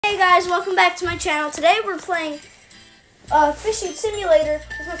Hey guys, welcome back to my channel. Today we're playing Fishing Simulator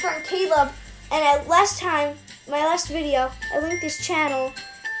with my friend Caleb. And my last video, I linked his channel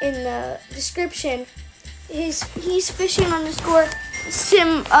in the description. He's fishing underscore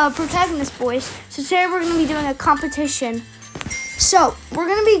sim protagonist boys. So today we're going to be doing a competition. So we're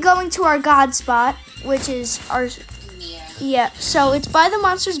going to be going to our God spot, which is our So it's by the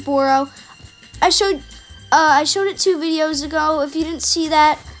Monsters Burrow. I showed it 2 videos ago. If you didn't see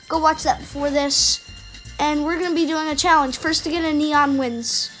that, go watch that before this. And we're gonna be doing a challenge. First to get a neon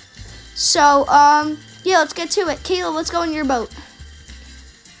wins. So, yeah, let's get to it. Caleb, let's go in your boat.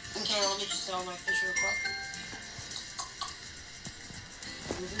 Okay, let me just sell my fish real quick.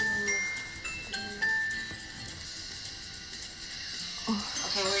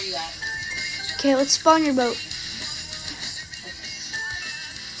 Okay, where are you at? Okay, let's spawn your boat.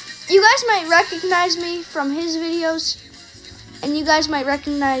 You guys might recognize me from his videos, and you guys might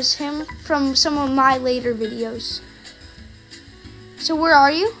recognize him from some of my later videos. So where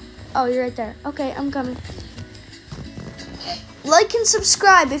are you? Oh, you're right there. Okay, I'm coming. Like and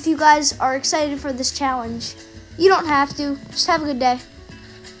subscribe if you guys are excited for this challenge. You don't have to. Just have a good day.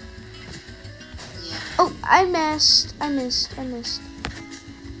 Yeah. Oh, I missed.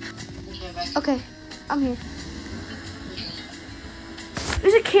 Okay, I'm here.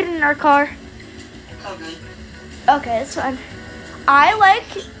 There's a kid in our car. Okay, that's fine.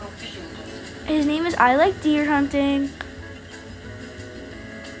 His name is I Like Deer Hunting.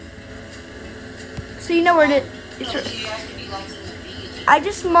 So you know where I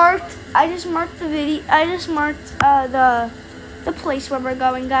just marked the video. I just marked the place where we're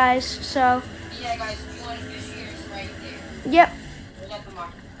going, guys. So Yeah, guys, if you want to fish here, it's right there. Yep. There's at the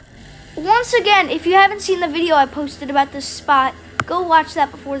mark. Once again, if you haven't seen the video I posted about this spot, go watch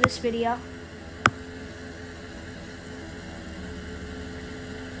that before this video.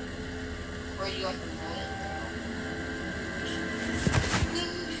 Where do you like the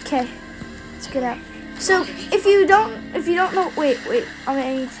Okay, let's get out. So if you don't know, wait,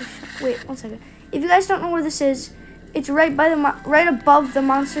 I need to wait 1 second. If you guys don't know where this is, it's right above the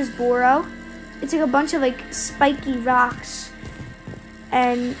Monsters Burrow. It's like a bunch of like spiky rocks,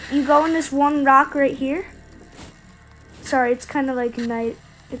 and you go on this one rock right here. Sorry, it's kind of like night.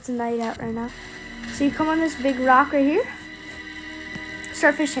 It's night out right now. So you come on this big rock right here.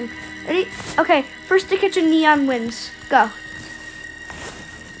 Start fishing. Ready? Okay, first to catch a neon wins. Go.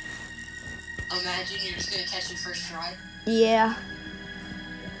 Imagine you're just gonna catch it first try. Yeah.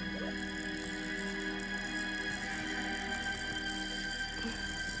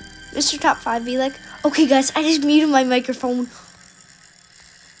 Mr. Top 5 be like, okay guys, I just muted my microphone.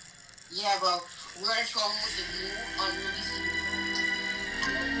 Yeah, bro. We're gonna go with the new unreleased.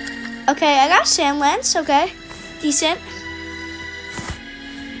 Okay, I got sand lens, okay. Decent.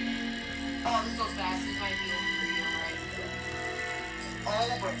 Oh, this goes fast. This might be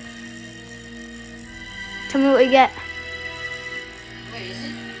over. Over. Tell me what we get. Wait, is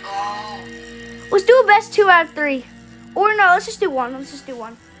it? Oh. Let's do a best 2 out of 3. Or no, let's just do 1. Let's just do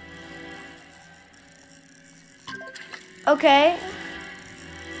 1. Okay.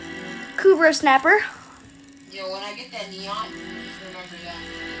 Kubra snapper. Yo, when I get that neon, just remember that.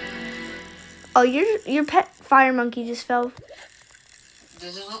 Oh, your pet fire monkey just fell.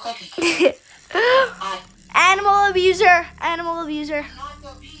 Does it look like a Animal abuser. Animal abuser. I'm not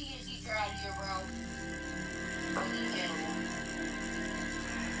the vegan teacher out here, bro. I'm the animal.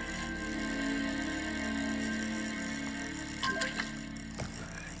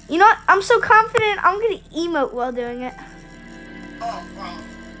 You know what? I'm so confident I'm going to emote while doing it. Oh, bro.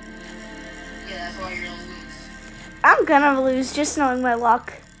 Yeah, that's why you're gonna lose. I'm going to lose just knowing my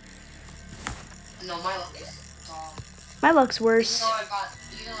luck. No, my luck is dog. My luck's worse.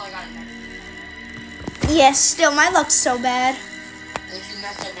 Even though I got it. Yes, still, my luck's so bad. If you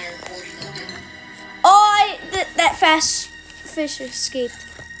messed up my recording, Oh, that fast fish escaped.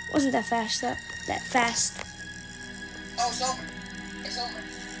 Wasn't that fast, that fast. oh, it's over. It's over.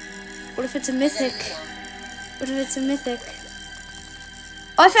 What if it's a mythic? What if it's a mythic?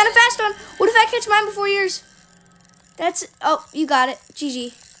 Oh, I found a fast one. What if I catch mine before yours? Oh, you got it.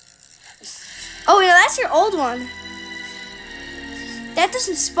 GG. Oh, no, that's your old one. That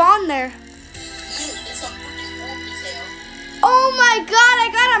doesn't spawn there. It's a freaking orchid. Oh my god, I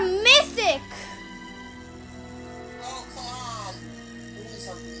got a mythic. Oh, come on. We need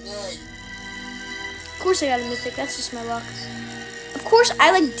something good. Of course I got a mythic. That's just my luck. Of course,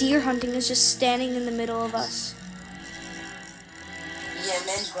 I Like Deer Hunting is just standing in the middle of us. Yeah,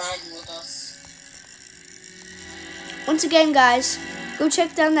 men's grinding with us. Once again, guys, go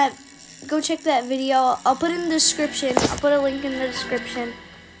check that video. I'll put it in the description. I'll put a link in the description.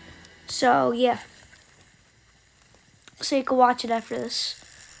 So yeah. So you can watch it after this.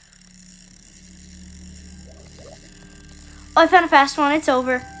 Oh, I found a fast one. It's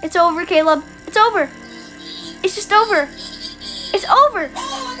over. It's over, Caleb. It's over. It's just over. It's over.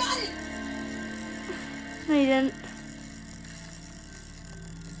 Oh, I got it! No, you didn't.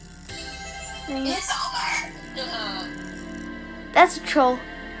 Dang it. It's over! That's a troll.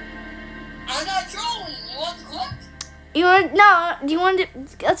 I'm not trolling. You want the clip? You want? No. Do you want to?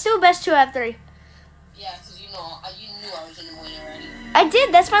 Let's do a best 2 out of 3. Yeah, because you knew I was gonna win already. I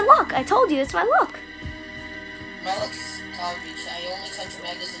did. That's my luck. I told you. It's my luck. My luck's garbage. I only catch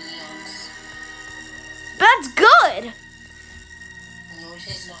megas and neons. That's good. No, it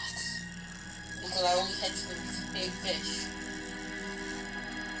is not. Because I only catch the big fish.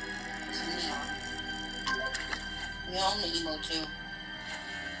 It's a neon. Neon and emo too.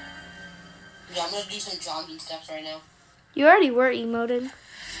 Yeah, I'm gonna do some jogging steps right now. You already were emoted.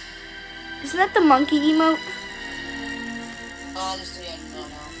 Isn't that the monkey emote? Honestly, I do not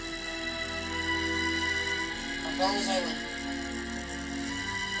know. As long as I win.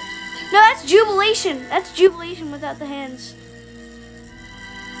 No, that's jubilation. That's jubilation without the hands.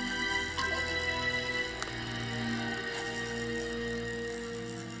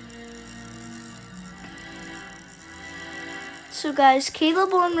 So guys,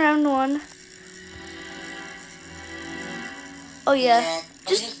 Caleb won round 1. Oh yeah.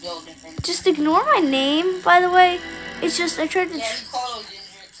 Just ignore my name, by the way. It's just I tried to. Yeah, you called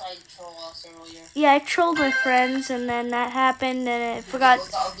tried to troll us earlier. Yeah, I trolled my friends, and then that happened, and I forgot. It was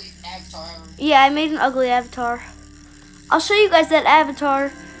the ugly avatar. Yeah, I made an ugly avatar. I'll show you guys that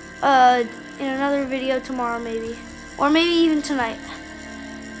avatar in another video tomorrow, maybe, or maybe even tonight.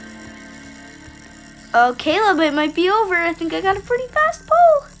 Oh, Caleb, it might be over. I think I got a pretty fast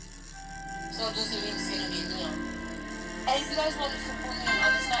pull. So does it mean it's gonna be neon? Hey, if you guys want to support me on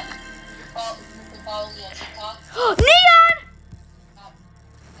other stuff, you can follow me on TikTok. Neon!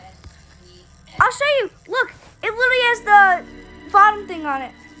 I'll show you. Look, it literally has the bottom thing on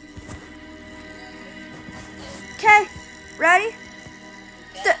it. Okay, ready?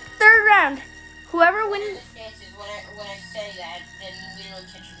 Third round. Whoever wins. When I say that, then you literally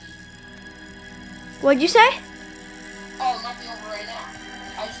catch me. What'd you say? Oh, it might be over right now.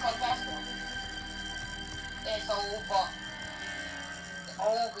 I just caught basketball. It's over. It's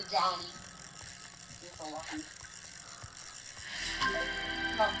over, Johnny. You're so lucky.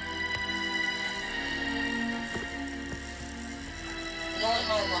 Come. Knowing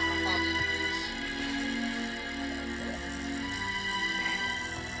my luck, I'm probably gonna lose.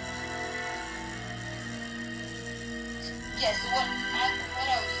 Yeah, so what I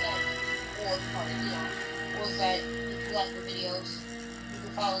was saying, or part of Neon, was that if you like the videos, you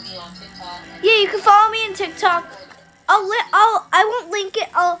can follow me on TikTok. Yeah, you can follow me on TikTok. I won't link it.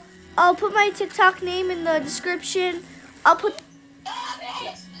 I'll put my TikTok name in the description. I'll put.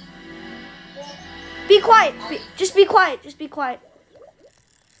 Be quiet. Just be quiet. Just be quiet.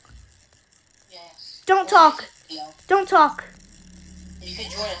 Yes. Don't talk. Don't talk. You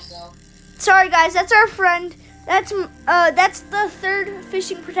can join us though. Sorry guys, that's our friend. That's the third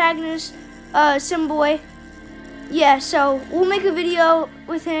fishing protagonist, Simboy. Yeah, so we'll make a video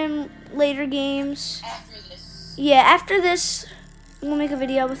with him later games. After this. Yeah, after this, we'll make a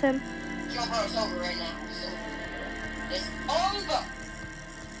video with him. Yo, bro, it's over right now. It's over.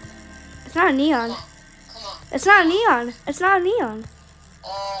 It's not a neon. Come on. It's not a neon. It's not a neon.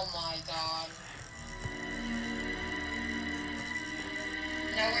 Oh my god.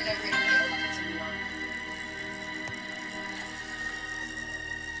 Now we're never gonna be able to catch anyone.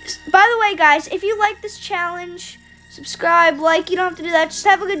 By the way, guys, if you like this challenge, subscribe, like. You don't have to do that. Just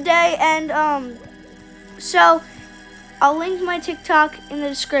have a good day, and so I'll link my TikTok in the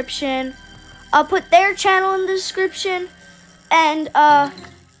description. I'll put their channel in the description, and Well,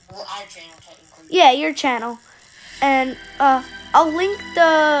 our channel technically. yeah, your channel, and I'll link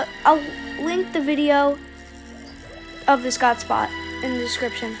the video of the Scott spot in the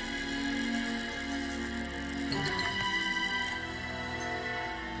description.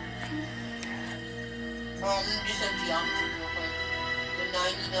 Do some geometry real quick. The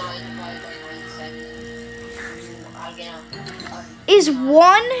 99 divided by 97. Again. Is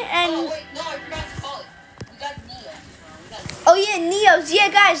 1 and Oh wait, no, I forgot to call it. We got Neos. oh yeah, Neos. Yeah,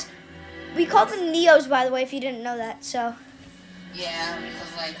 guys, we call them Neos, by the way, if you didn't know that. So Yeah,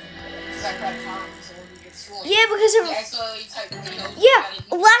 because I tried Tom, so we get school. yeah, because of Yeah, so you type Neos. yeah,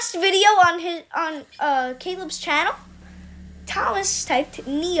 last video on Caleb's channel, Thomas typed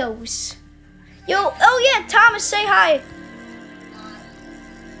Neos. Yo, oh yeah, Thomas, say hi.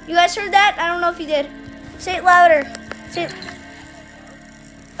 You guys heard that? I don't know if you did. Say it louder. Say it.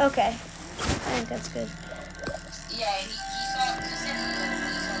 Okay. I think that's good. Yeah, he said he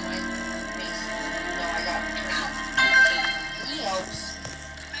saw my face. No, I got Neos.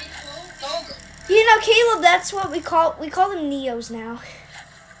 Dogger. You know, Caleb, that's what we call them Neos now.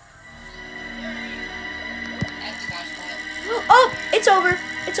 Oh, it's over.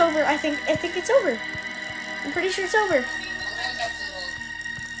 It's over. I think it's over. I'm pretty sure it's over. I'm going back to the road.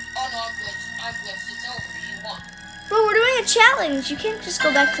 Oh no, I'm glitched. It's over. You won. Bro, we're doing a challenge. You can't just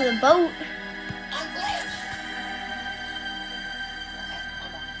go back to the boat. I'm glitched. Okay, I'm back.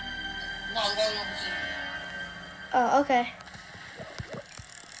 No, I'm going over here. Oh, okay.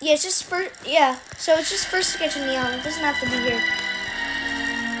 Yeah, it's just first. Yeah, so it's just first to get your neon. It doesn't have to be here.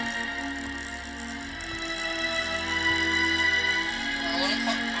 I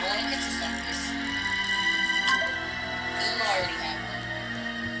wanna get you some of this. Even though I already have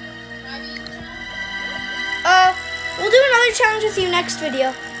one. We'll do another challenge with you next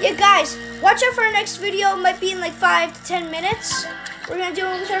video. Yeah, guys, watch out for our next video. It might be in like 5 to 10 minutes. We're gonna do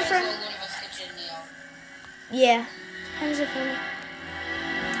it with our friend. Yeah. How does it feel?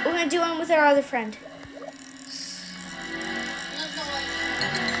 We're gonna do one with our other friend.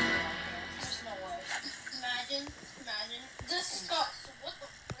 Imagine. This sucks. What the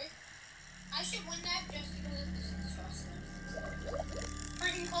frick? I should win that just because this is disgusting.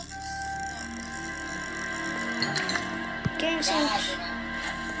 Freaking cookies. Game change.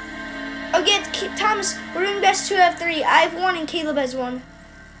 Oh yeah, Thomas, we're doing best 2 out of 3. I have 1 and Caleb has 1.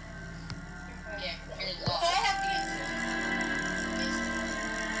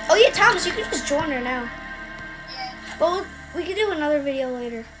 Oh yeah, Thomas, you can just join her now. Yeah. Well, we could do another video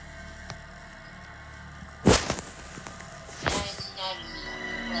later.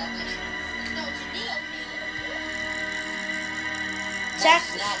 Zach.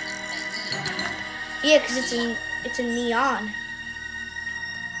 Yeah, because it's a neon.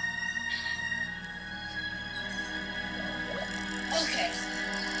 Okay.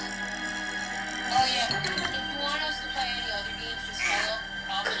 Oh yeah. If you want us to play any other games, just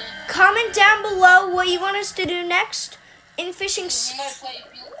comment down below what you want us to do next in fishing. We might play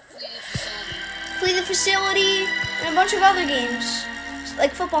Flee the Facility and a bunch of other games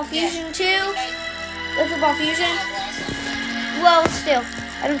like Football Fusion 2. The Football Fusion. Well, still,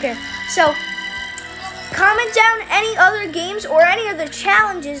 I don't care. So, comment down any other games or any other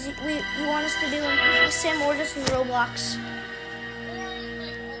challenges you want us to do in Sim or just in Roblox.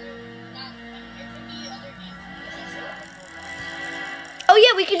 Oh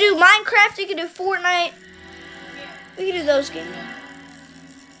yeah, we could do Minecraft, we could do Fortnite. We could do those games.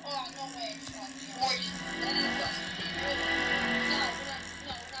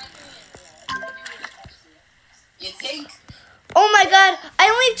 You think? Oh my god, I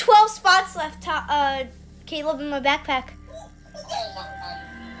only have 12 spots left, Caleb, in my backpack. Oh my god.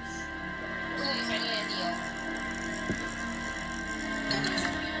 Please, I need a deal.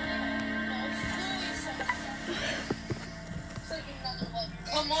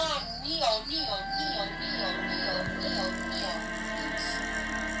 Come on, Neo.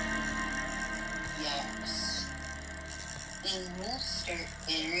 Yes. In Rooster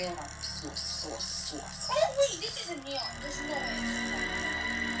area source. Oh wait, this is a Neo. There's no way.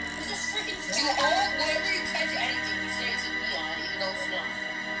 This is freaking whenever you catch anything, you say it's a neon, even though it's not.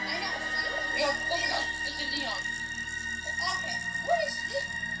 I know. Yo, oh my god, it's a neon. Okay, what is this?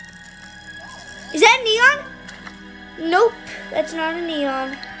 Is that neon? Nope, that's not a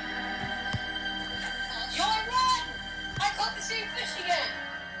neon. Yo, I won! I caught the same fish again.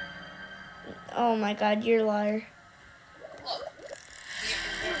 Oh my god, you're a liar. Look.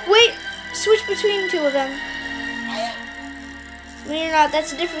 Wait, switch between 2 of them. I am. No, you're not.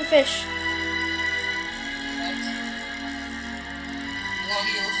 That's a different fish. What? You want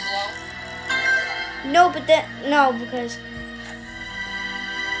me to go slow? No, but no, because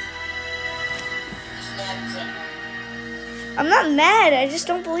It's not exactly. I'm not mad. I just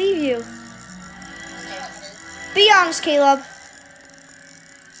don't believe you. Okay. Be honest, Caleb.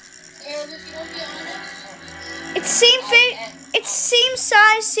 Caleb, if you don't be honest. It's same fish. It's same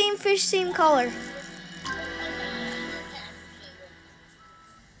size, same fish, same color.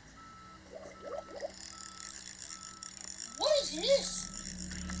 What is this?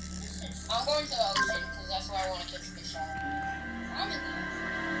 I'm going to the ocean because that's where I want to catch fish at. I'm in the ocean.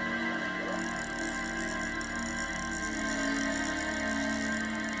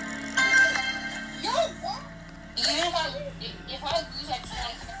 Yo, what? Even if I lose, I just want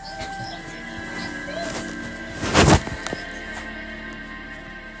to catch something.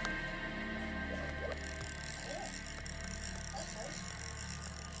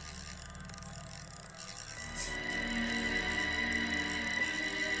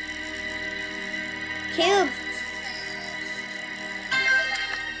 Caleb.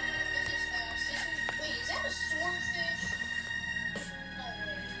 Wait, is that a swordfish? No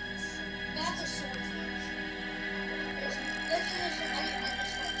way. That's a swordfish.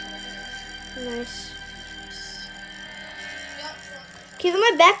 Nice. Caleb,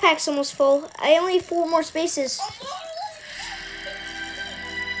 my backpack's almost full. I only have 4 more spaces.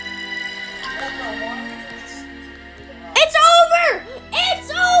 It's over! It's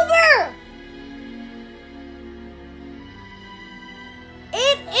over!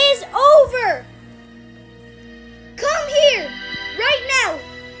 It is over! Come here! Right now!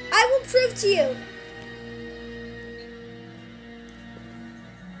 I will prove to you.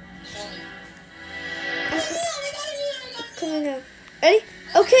 Come on now. Ready?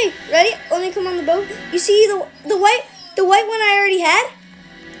 Okay, ready? Let me come on the boat. You see the white one I already had?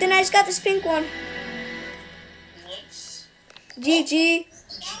 Then I just got this pink one. GG.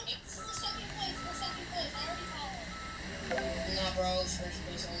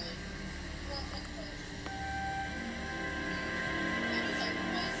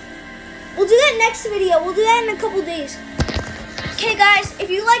 We'll do that next video. We'll do that in a couple days. Okay, guys, if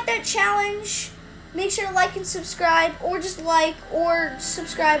you like that challenge, make sure to like and subscribe, or just like, or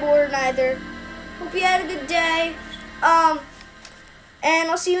subscribe, or neither. Hope you had a good day.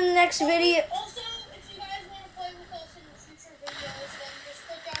 And I'll see you in the next video. Also, if you guys want to play with us in the future videos, then just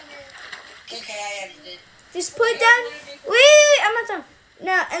put down your... Okay, I edited. Just put down... Wait, I'm not done.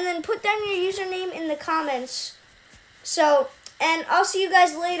 Now, and then put down your username in the comments. So, and I'll see you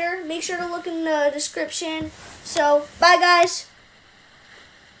guys later. Make sure to look in the description. So, bye, guys.